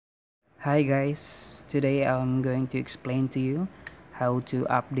Hi guys, today I'm going to explain to you how to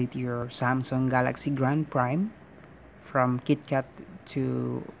update your Samsung Galaxy Grand Prime from KitKat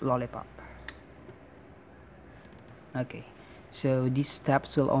to Lollipop. Okay, so these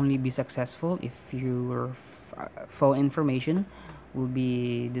steps will only be successful if your phone information will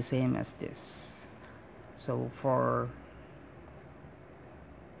be the same as this. So for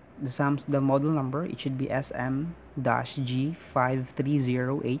the model number, it should be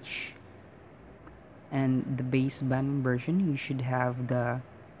SM-G530H, and the baseband version you should have the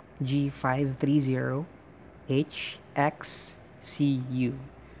G530HXCU.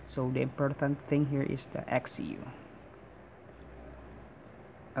 So the important thing here is the XCU.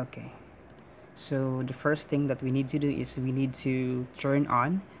 Okay, so the first thing that we need to do is we need to turn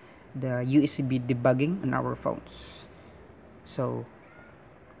on the USB debugging on our phones. So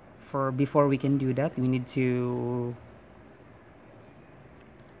before we can do that, we need to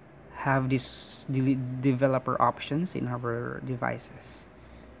have this developer options in our devices.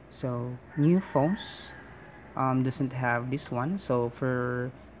 So new phones doesn't have this one, so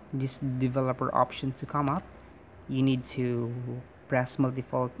for this developer option to come up, you need to press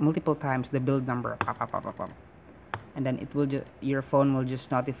multiple times the build number, and then your phone will just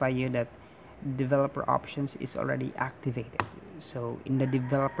notify you that developer options is already activated. So in the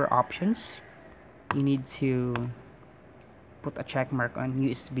developer options, you need to put a check mark on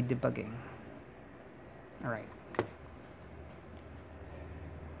USB debugging. Alright.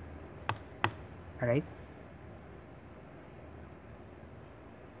 Alright.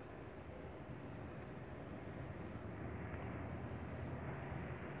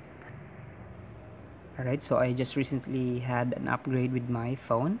 Alright, so I just recently had an upgrade with my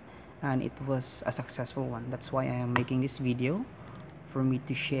phone and it was a successful one. That's why I am making this video, for me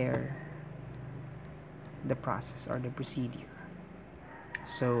to share the process or the procedure.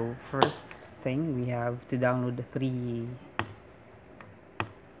 So first thing, we have to download the three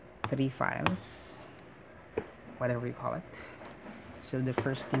files, whatever you call it. So the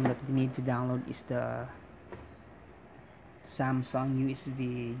first thing that we need to download is the Samsung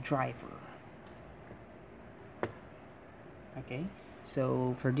USB driver. Okay,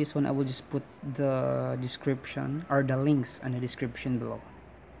 so for this one I will just put the description or the links in the description below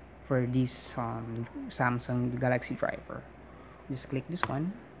for this Samsung Galaxy driver. Just click this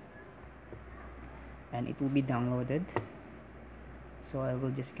one and it will be downloaded. So I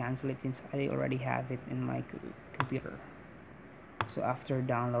will just cancel it since I already have it in my computer. So after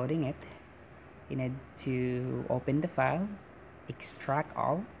downloading it, you need to open the file, extract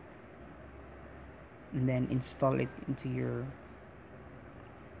all, and then install it into your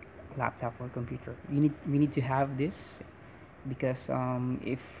laptop or computer. We need to have this because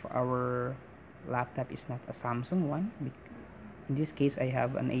if our laptop is not a Samsung one, in this case I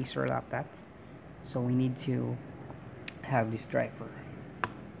have an Acer laptop, so we need to have this driver.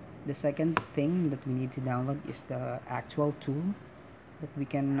 The second thing that we need to download is the actual tool that we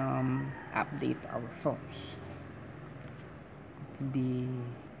can update our phones. It could be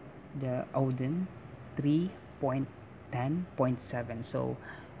the Odin 3.10.7. So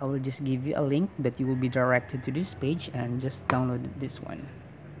I will just give you a link that you will be directed to this page and just download this one.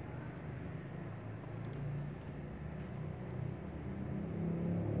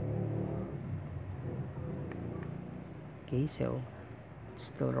 Okay, so it's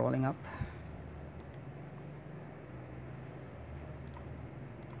still rolling up.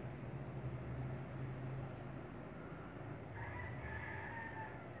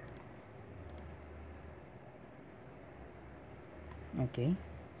 Okay,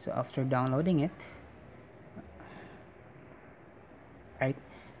 so after downloading it, right,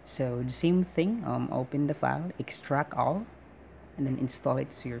 so the same thing, open the file, extract all, and then install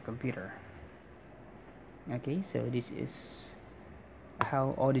it to your computer. Okay, so this is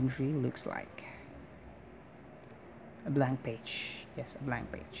how Odin 3 looks like. A blank page. Yes, a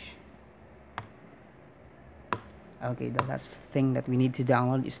blank page. Okay, the last thing that we need to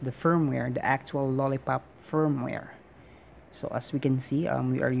download is the firmware, the actual Lollipop firmware. So as we can see,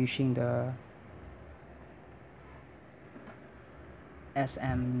 we are using the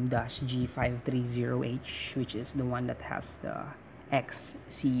SM-G530H, which is the one that has the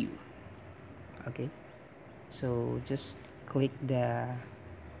XCU. Okay, so just click the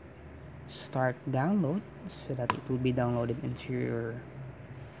start download so that it will be downloaded into your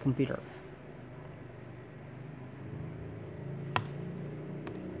computer.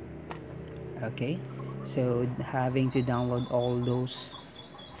 Okay, so having to download all those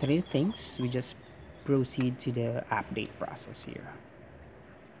three things, we just proceed to the update process here.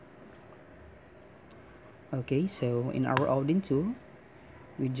 Okay, so in our Odin tool,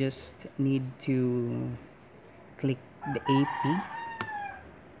 we just need to click the AP,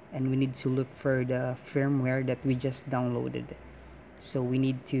 and we need to look for the firmware that we just downloaded. So we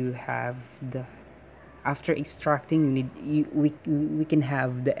need to have the, after extracting, we can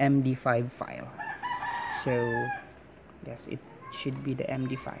have the MD5 file. So yes, it should be the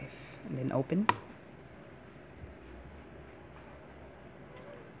MD5, and then open.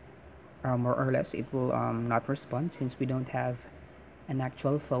 More or less it will not respond since we don't have an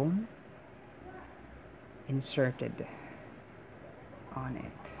actual phone inserted on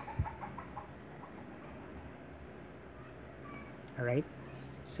it. Alright,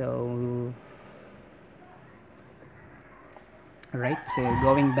 so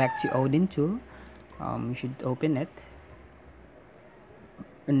going back to Odin tool, you should open it,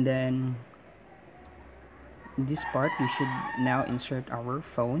 and then this part we should now insert our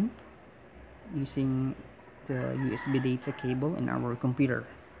phone using the USB data cable in our computer.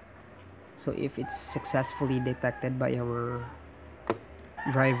 So if it's successfully detected by our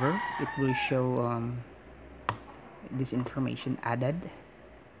driver, it will show this information added.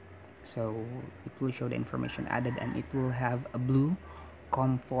 So it will show the information added, and it will have a blue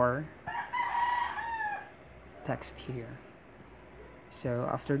COM4 text here. So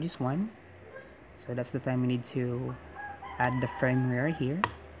after this one, so that's the time we need to add the firmware here.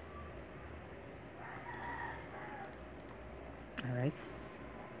 Alright,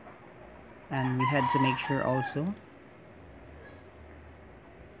 and we had to make sure also,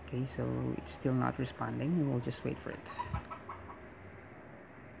 okay, so it's still not responding, we'll just wait for it.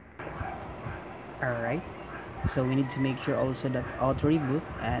 Alright, so we need to make sure also that auto reboot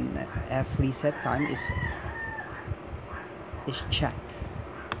and F reset time is checked.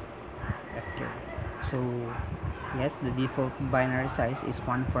 Okay, so yes, the default binary size is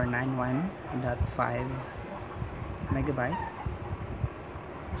 1491.5 megabyte.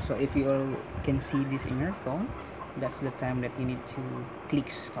 So if you can see this in your phone, that's the time that you need to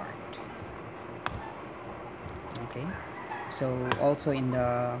click start. Okay, so also in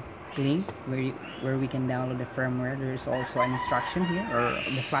the link where we can download the firmware, there's also an instruction here, or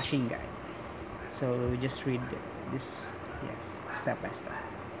the flashing guide. So just read this, yes, step by step.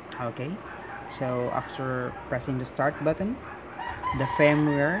 Okay, so after pressing the start button, the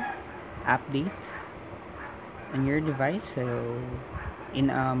firmware update on your device. So in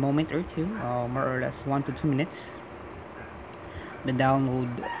a moment or two, more or less 1 to 2 minutes, the download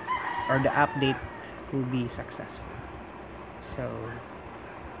or the update will be successful. So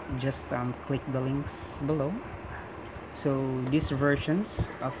just click the links below. So these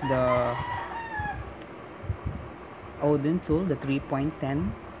versions of the Odin tool, the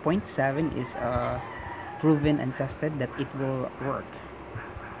 3.10.7 is proven and tested that it will work.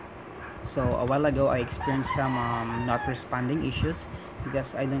 So a while ago I experienced some not responding issues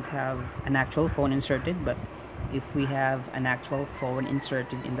because I don't have an actual phone inserted, but if we have an actual phone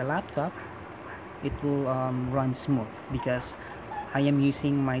inserted in the laptop, it will run smooth because I am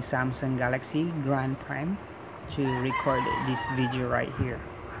using my Samsung Galaxy Grand Prime to record this video right here.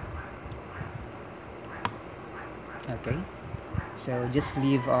 Okay, so just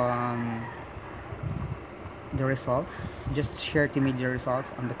leave the results, just share to me the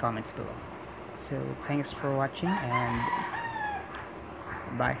results on the comments below. So thanks for watching, and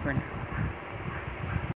bye for now.